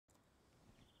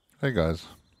Hey guys,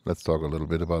 let's talk a little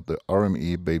bit about the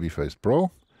RME Babyface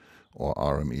Pro or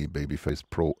RME Babyface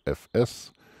Pro FS,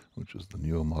 which is the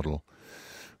newer model,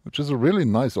 which is a really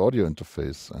nice audio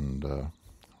interface and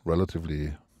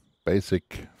relatively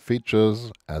basic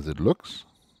features as it looks.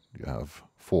 You have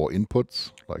 4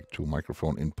 inputs, like 2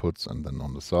 microphone inputs, and then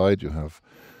on the side you have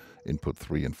input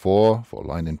 3 and 4 for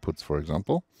line inputs, for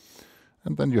example.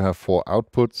 And then you have 4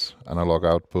 outputs, analog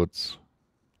outputs,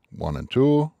 1 and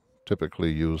 2,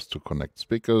 typically used to connect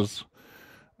speakers,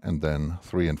 and then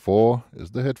 3 and 4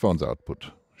 is the headphones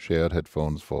output, shared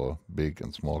headphones for big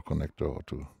and small connector, or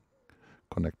to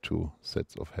connect 2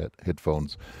 sets of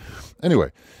headphones.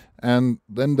 Anyway, and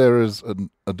then there is an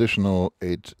additional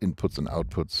 8 inputs and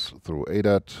outputs through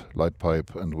ADAT, light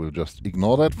pipe, and we'll just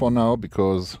ignore that for now,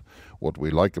 because what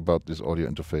we like about this audio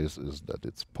interface is that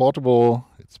it's portable,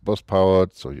 it's bus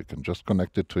powered, so you can just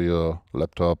connect it to your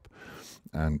laptop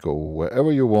and go wherever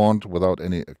you want without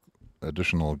any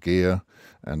additional gear.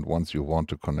 And once you want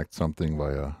to connect something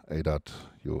via ADAT,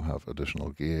 you have additional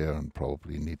gear and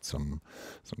probably need some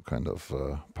kind of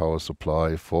power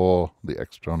supply for the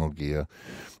external gear.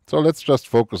 So let's just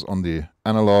focus on the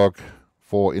analog,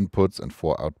 4 inputs and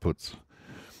 4 outputs.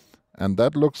 And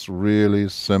that looks really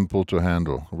simple to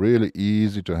handle, really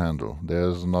easy to handle.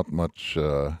 There's not much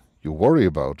you worry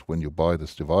about when you buy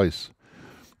this device.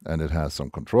 And it has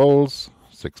some controls,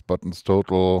 6 buttons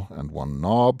total, and 1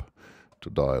 knob to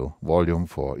dial volume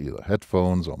for either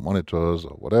headphones or monitors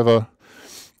or whatever.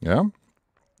 Yeah.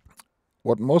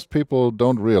 What most people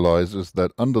don't realize is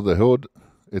that under the hood,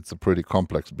 it's a pretty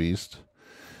complex beast,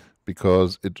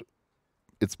 because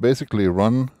it's basically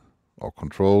run or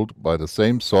controlled by the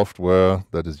same software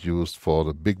that is used for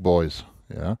the big boys,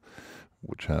 yeah,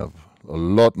 which have a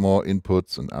lot more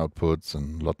inputs and outputs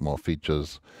and a lot more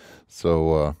features.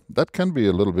 So that can be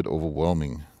a little bit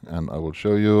overwhelming, and I will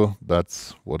show you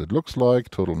that's what it looks like.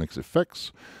 TotalMix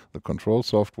effects, the control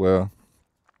software,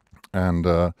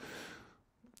 and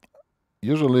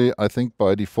usually I think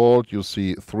by default you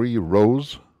see 3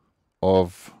 rows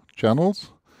of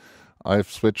channels. I've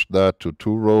switched that to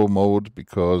 2-row mode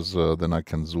because then I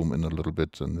can zoom in a little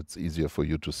bit and it's easier for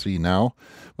you to see now.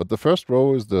 But the first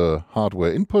row is the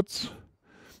hardware inputs,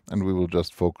 and we will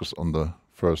just focus on the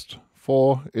first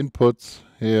 4 inputs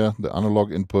here, the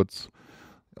analog inputs.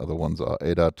 Other ones are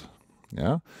ADAT.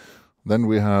 Yeah. Then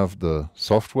we have the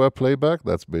software playback.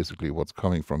 That's basically what's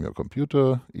coming from your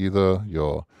computer, either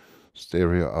your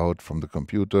stereo out from the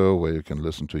computer where you can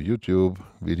listen to YouTube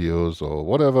videos or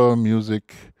whatever,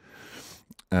 music.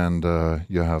 And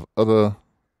you have other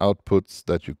outputs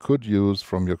that you could use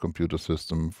from your computer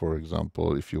system. For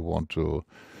example, if you want to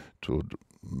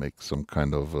make some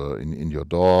kind of, in your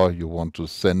DAW, you want to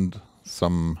send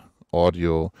some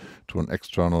audio to an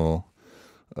external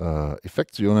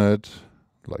effects unit,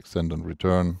 like send and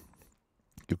return,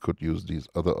 you could use these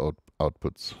other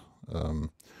outputs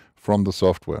from the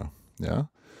software. Yeah.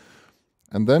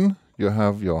 And then you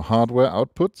have your hardware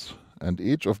outputs, and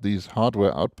each of these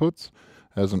hardware outputs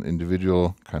has an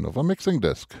individual kind of a mixing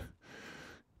desk.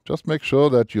 Just make sure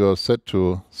that you are set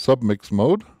to submix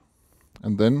mode,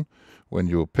 and then when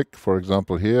you pick, for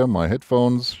example here, my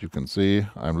headphones, you can see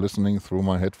I'm listening through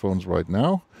my headphones right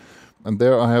now, and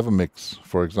there I have a mix.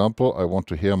 For example, I want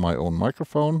to hear my own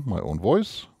microphone, my own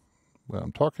voice, where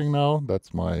I'm talking now.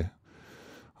 That's my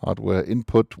hardware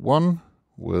input 1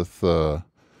 with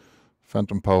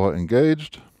phantom power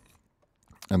engaged.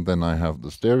 And then I have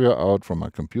the stereo out from my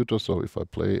computer, so if I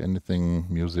play anything,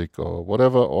 music or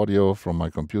whatever, audio from my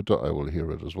computer, I will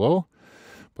hear it as well.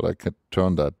 But I can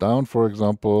turn that down, for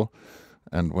example.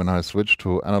 And when I switch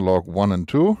to analog 1 and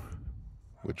 2,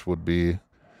 which would be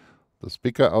the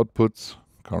speaker outputs,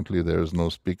 currently there is no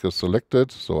speaker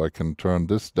selected, so I can turn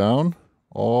this down,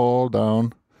 all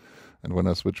down. And when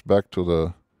I switch back to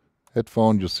the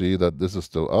headphone, you see that this is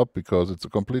still up because it's a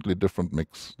completely different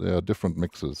mix. There are different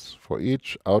mixes for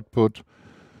each output,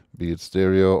 be it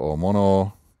stereo or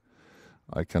mono.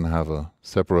 I can have a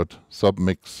separate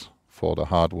submix for the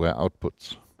hardware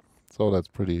outputs. So that's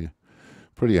pretty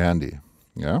handy.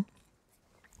 Yeah.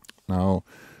 Now,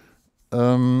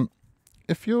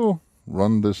 if you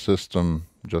run this system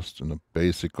just in a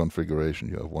basic configuration,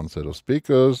 you have 1 set of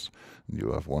speakers,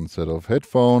 you have 1 set of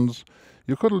headphones.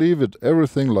 You could leave it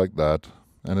everything like that,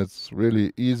 and it's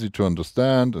really easy to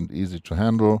understand and easy to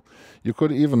handle. You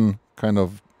could even kind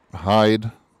of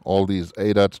hide all these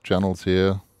ADAT channels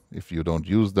here if you don't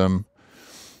use them.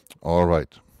 All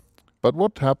right. But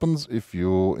what happens if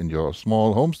you, in your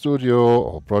small home studio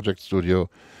or project studio,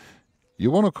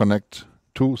 you want to connect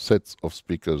 2 sets of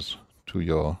speakers to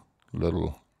your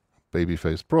little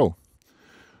Babyface Pro?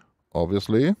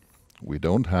 Obviously, we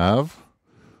don't have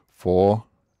 4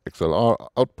 XLR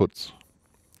outputs.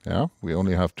 Yeah, we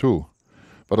only have 2.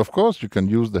 But of course you can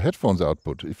use the headphones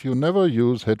output. If you never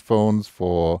use headphones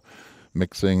for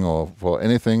mixing or for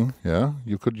anything, yeah,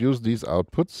 you could use these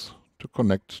outputs to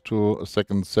connect to a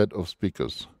second set of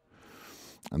speakers.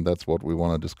 And that's what we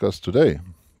want to discuss today.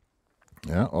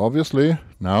 Yeah, obviously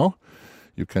now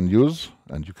you can use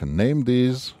and you can name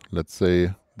these. Let's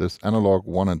say this analog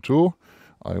 1 and 2.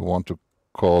 I want to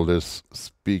call this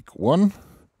speak 1,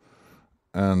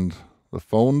 and the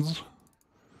phones,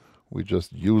 we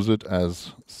just use it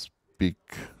as speak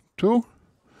 2.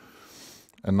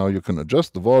 And now you can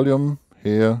adjust the volume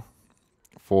here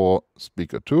for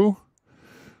speaker 2,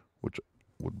 which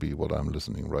would be what I'm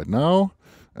listening right now.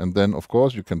 And then of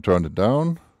course you can turn it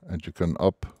down and you can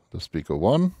up the speaker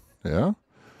 1. Yeah.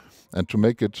 And to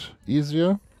make it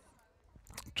easier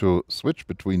to switch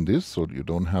between these so you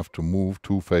don't have to move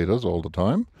 2 faders all the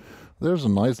time, there's a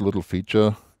nice little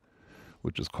feature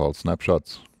which is called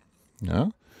snapshots. Yeah.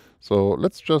 So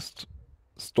let's just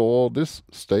store this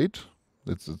state.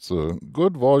 It's a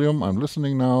good volume. I'm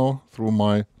listening now through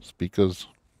my speakers.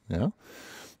 Yeah.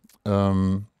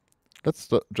 Let's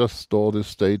just store this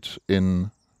state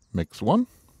in mix 1.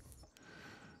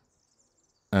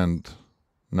 And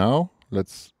now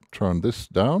let's turn this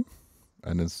down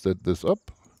and instead this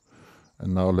up.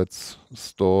 And now let's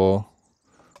store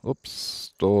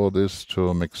this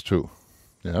to mix 2.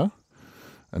 Yeah.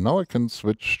 And now I can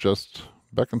switch just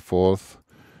back and forth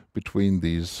between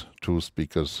these 2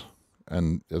 speakers.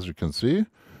 And as you can see,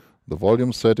 the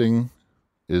volume setting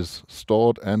is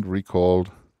stored and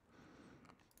recalled.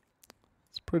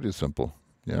 It's pretty simple.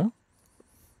 Yeah.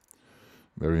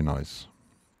 Very nice.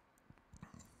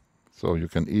 So you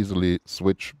can easily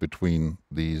switch between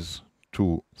these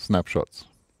 2 snapshots.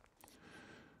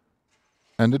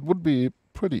 And it would be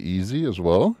pretty easy as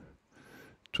well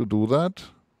to do that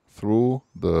through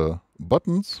the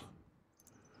buttons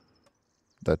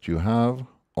that you have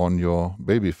on your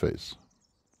Babyface.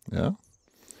 Yeah.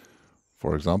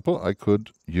 For example, I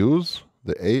could use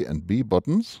the A and B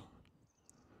buttons,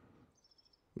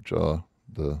 which are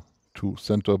the 2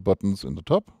 center buttons in the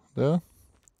top there.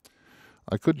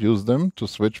 I could use them to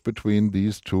switch between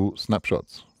these 2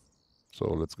 snapshots. So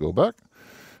let's go back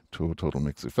to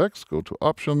TotalMix effects, go to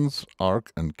options,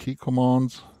 arc and key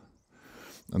commands.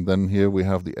 And then here we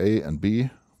have the A and B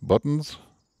buttons.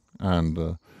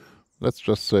 And let's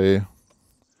just say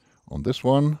on this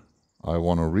one, I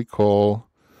want to recall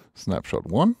snapshot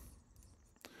 1.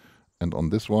 And on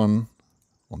this one,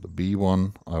 on the B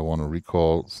one, I want to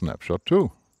recall snapshot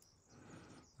 2.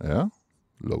 Yeah,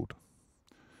 load.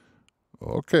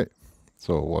 Okay,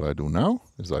 so what I do now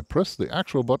is I press the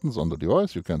actual buttons on the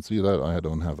device. You can see that I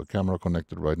don't have a camera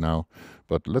connected right now,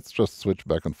 but let's just switch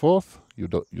back and forth.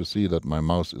 You see that my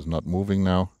mouse is not moving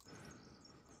now,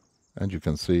 and you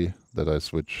can see that I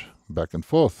switch back and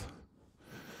forth.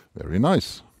 Very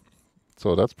nice.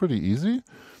 So that's pretty easy,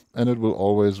 and it will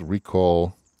always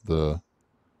recall the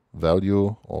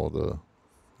value or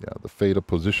the fader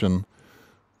position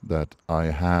that I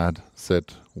had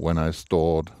set when I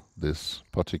stored this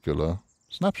particular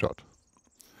snapshot.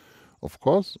 Of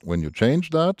course, when you change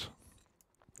that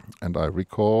and I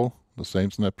recall the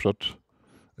same snapshot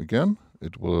again,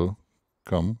 it will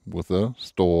come with a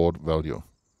stored value.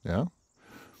 Yeah,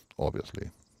 obviously.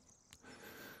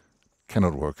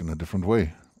 Cannot work in a different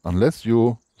way unless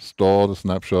you store the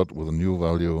snapshot with a new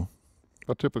value.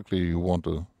 But typically you want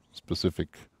a specific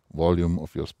volume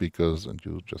of your speakers and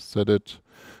you just set it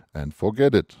and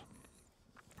forget it.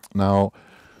 Now,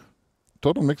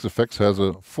 TotalMix Effects has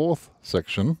a 4th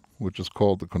section, which is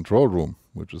called the control room,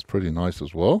 which is pretty nice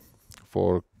as well,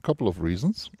 for a couple of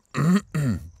reasons.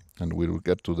 And we will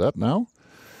get to that now.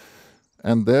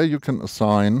 And there you can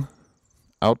assign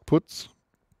outputs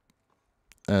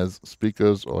as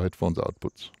speakers or headphones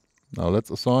outputs. Now let's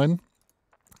assign,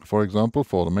 for example,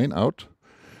 for the main out,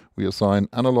 we assign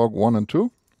analog 1 and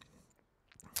 2.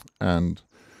 And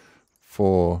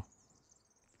for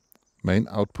main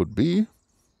output B,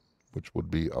 which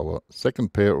would be our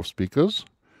second pair of speakers,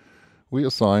 we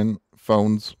assign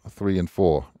phones 3 and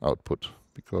 4 output,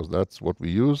 because that's what we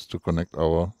use to connect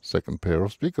our second pair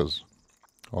of speakers.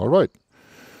 All right,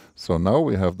 so now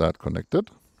we have that connected.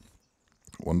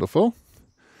 Wonderful.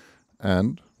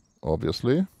 And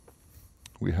obviously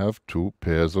we have 2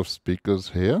 pairs of speakers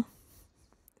here.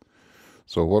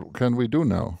 So what can we do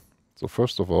now? So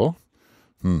first of all,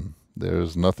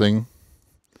 there's nothing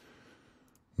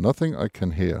I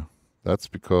can hear. That's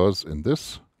because in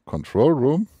this control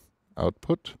room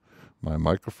output, my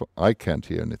microphone, I can't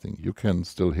hear anything. You can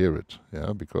still hear it,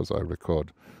 yeah, because I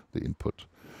record the input.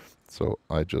 So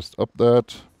I just up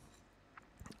that,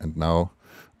 and now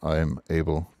I'm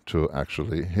able to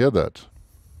actually hear that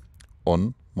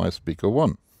on my speaker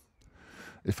 1.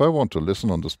 If I want to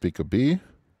listen on the speaker B,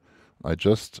 I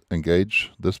just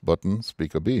engage this button,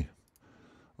 speaker B.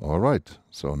 Alright,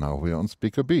 so now we're on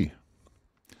speaker B.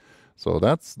 So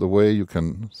that's the way you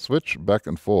can switch back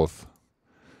and forth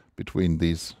between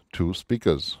these two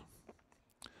speakers.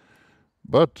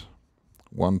 But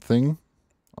one thing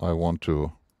I want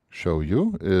to show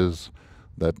you is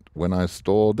that when I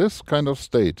store this kind of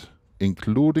state,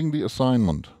 including the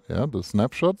assignment, the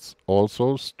snapshots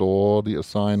also store the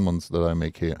assignments that I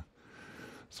make here.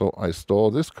 So I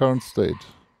store this current state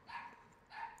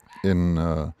in,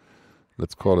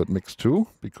 let's call it mix 2,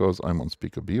 because I'm on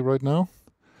speaker B right now.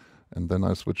 And then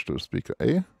I switch to speaker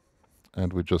A,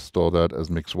 and we just store that as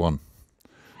mix 1.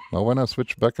 Now when I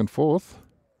switch back and forth,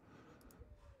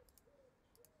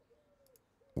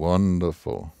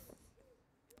 wonderful.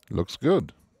 Looks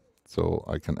good. So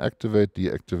I can activate,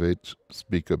 deactivate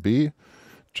speaker B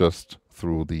just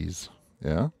through these.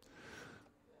 The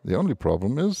only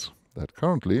problem is that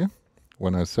currently,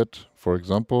 when I set, for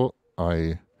example,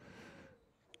 I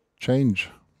change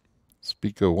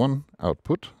speaker 1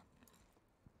 output,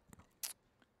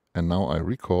 and now I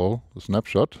recall the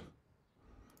snapshot,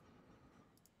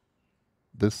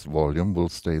 this volume will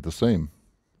stay the same.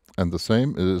 And the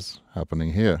same is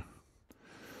happening here.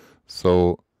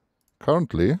 So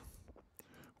currently,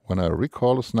 when I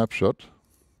recall a snapshot,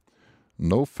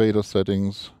 no fader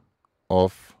settings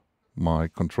of my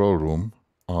control room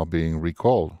are being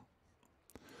recalled.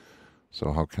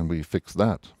 So how can we fix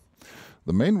that?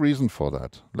 The main reason for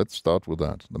that, let's start with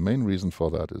that. The main reason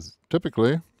for that is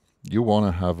typically you want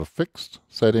to have a fixed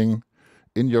setting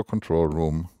in your control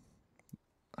room,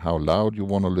 how loud you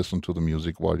want to listen to the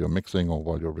music while you're mixing or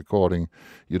while you're recording.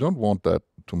 You don't want that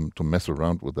to mess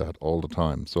around with that all the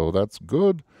time. So that's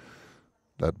good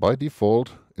that by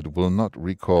default it will not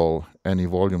recall any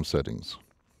volume settings.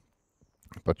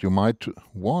 But you might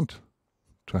want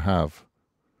to have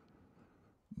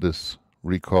this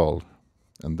recalled,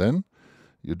 and then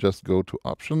you just go to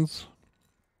options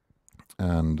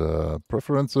and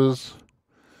preferences,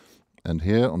 and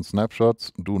here on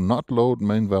snapshots, do not load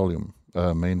main volume.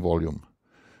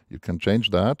 You can change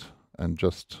that and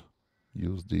just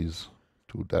use these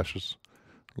 2 dashes,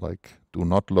 like do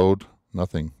not load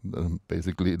nothing.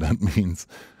 Basically that means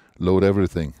load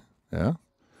everything.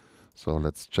 So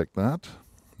let's check that.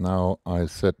 Now I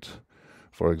set,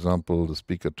 for example, the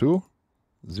speaker 2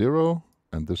 0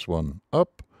 and this one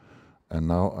up, and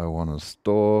now I want to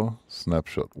store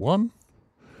snapshot 1,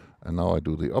 and now I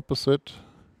do the opposite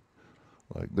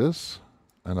like this,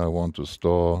 and I want to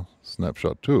store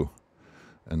snapshot 2.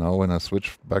 And now when I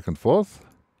switch back and forth,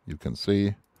 you can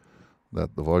see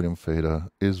that the volume fader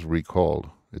is recalled.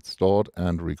 It's stored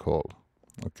and recalled.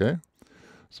 Okay,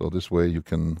 so this way you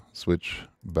can switch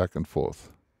back and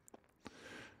forth.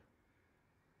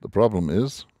 The problem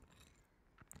is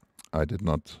I did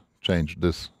not change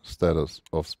this status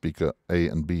of speaker A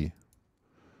and B.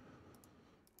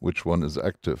 Which one is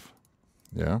active?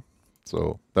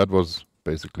 So that was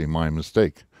basically my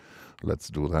mistake. Let's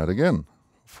do that again.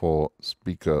 For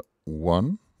speaker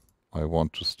 1, I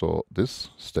want to store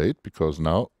this state because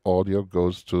now audio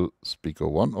goes to speaker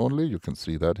 1 only. You can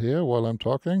see that here while I'm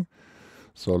talking.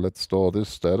 So let's store this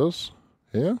status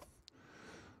here.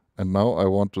 And now I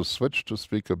want to switch to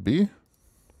speaker B.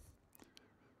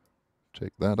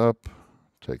 Take that up,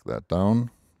 take that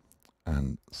down,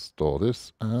 and store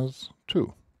this as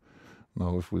 2.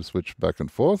 Now if we switch back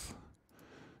and forth,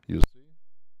 you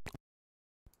see,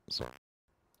 so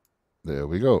there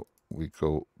we go. We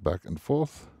go back and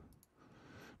forth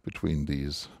between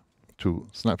these 2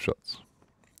 snapshots.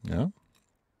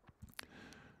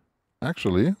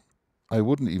 Actually, I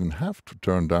wouldn't even have to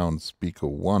turn down speaker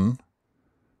 1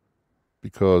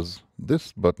 because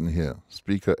this button here,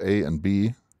 speaker A and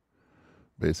B,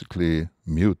 basically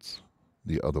mutes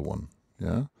the other one.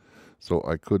 So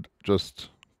I could just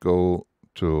go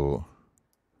to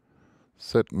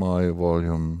set my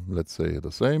volume, let's say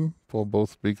the same for both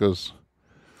speakers,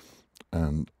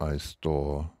 and I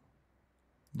store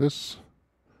this,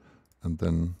 and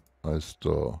then I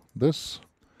store this,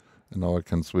 and now I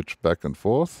can switch back and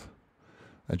forth,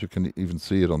 and you can even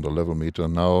see it on the level meter.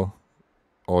 Now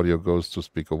audio goes to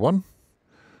speaker 1,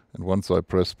 and once I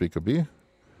press speaker B,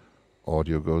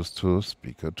 audio goes to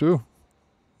speaker 2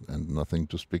 and nothing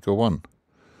to speaker 1.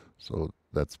 So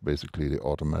that's basically the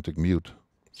automatic mute,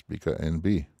 speaker A and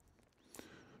B.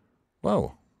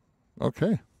 Wow,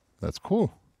 okay, that's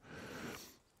cool.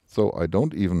 So I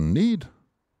don't even need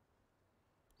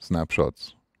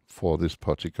snapshots for this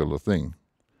particular thing.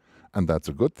 And that's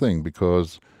a good thing,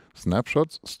 because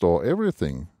snapshots store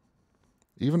everything.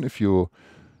 Even if you,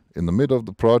 in the middle of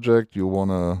the project, you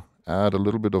want to add a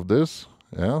little bit of this,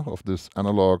 of this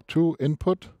analog 2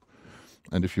 input,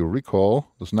 and if you recall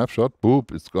the snapshot,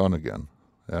 boop, it's gone again.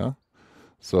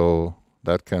 So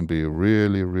that can be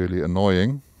really, really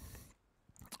annoying,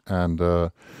 and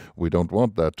we don't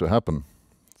want that to happen.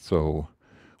 So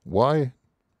why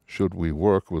should we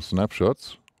work with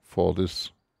snapshots for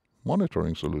this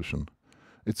monitoring solution?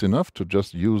 It's enough to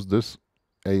just use this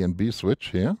A and B switch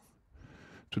here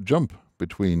to jump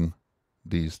between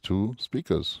these two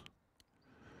speakers.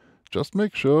 Just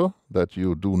make sure that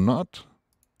you do not,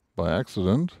 by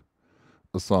accident,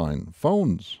 assign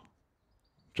phones.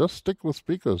 Just stick with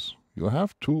speakers. You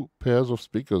have two pairs of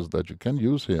speakers that you can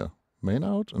use here, main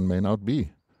out and main out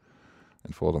B.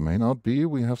 And for the main out B,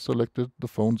 we have selected the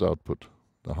phones output,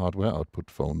 the hardware output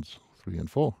phones 3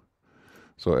 and 4.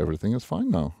 So everything is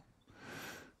fine now.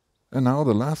 And now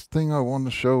the last thing I want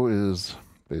to show is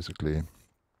basically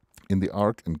in the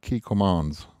arc and key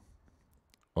commands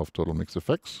of TotalMix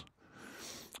effects,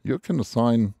 you can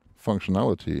assign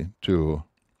functionality to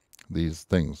these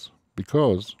things,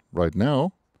 because right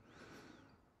now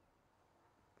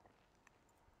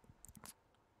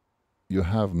you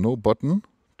have no button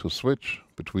to switch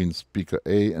between speaker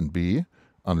A and B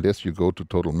unless you go to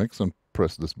TotalMix and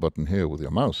press this button here with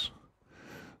your mouse.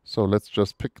 So let's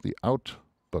just pick the out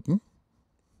button,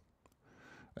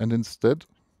 and instead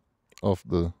of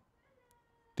the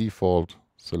default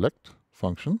select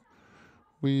function,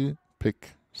 we pick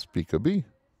speaker B,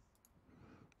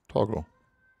 toggle,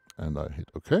 and I hit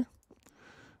OK.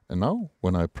 And now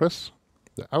when I press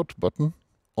the out button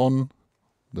on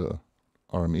the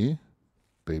RME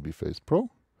Babyface Pro,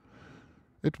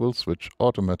 it will switch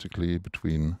automatically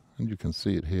between, and you can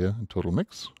see it here in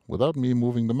TotalMix, without me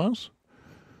moving the mouse,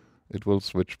 it will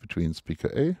switch between speaker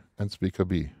A and speaker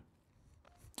B.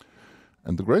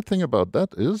 And the great thing about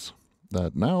that is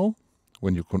that now,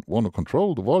 when you want to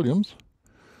control the volumes,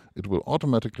 it will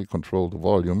automatically control the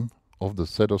volume of the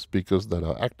set of speakers that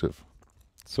are active.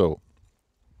 So,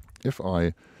 if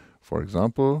I, for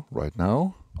example, right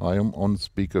now, I am on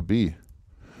speaker B,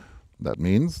 that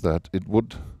means that it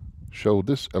would show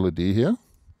this LED here,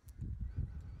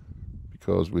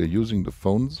 because we're using the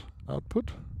phone's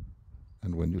output.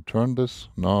 And when you turn this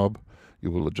knob,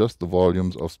 you will adjust the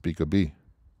volumes of speaker B.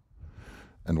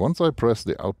 And once I press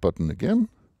the out button again,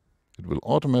 it will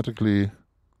automatically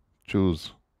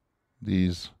choose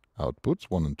these outputs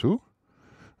 1 and 2.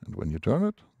 And when you turn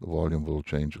it, the volume will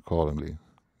change accordingly.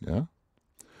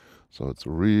 So it's a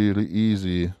really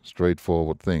easy,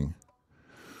 straightforward thing.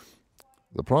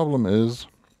 The problem is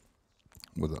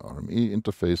with the RME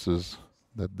interfaces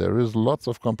that there is lots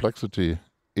of complexity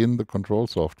in the control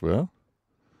software,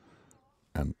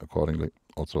 and accordingly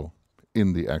also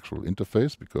in the actual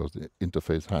interface, because the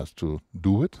interface has to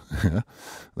do it.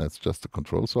 That's just the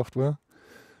control software.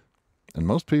 And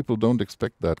most people don't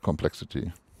expect that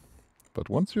complexity. But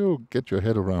once you get your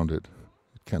head around it,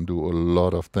 it can do a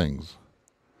lot of things.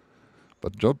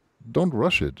 But don't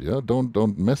rush it,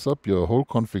 Don't mess up your whole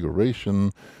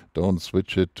configuration. Don't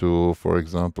switch it to, for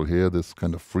example, here, this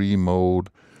kind of free mode,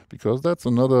 because that's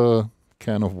another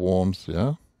can of worms,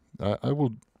 I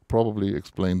will probably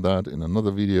explain that in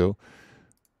another video.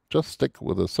 Just stick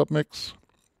with a submix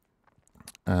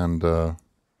and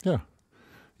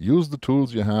use the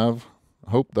tools you have.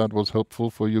 I hope that was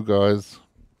helpful for you guys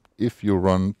if you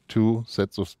run 2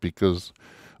 sets of speakers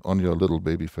on your little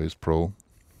Babyface Pro.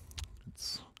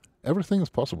 Everything is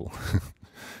possible.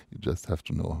 You just have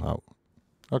to know how.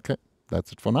 Okay,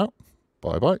 that's it for now.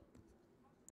 Bye-bye.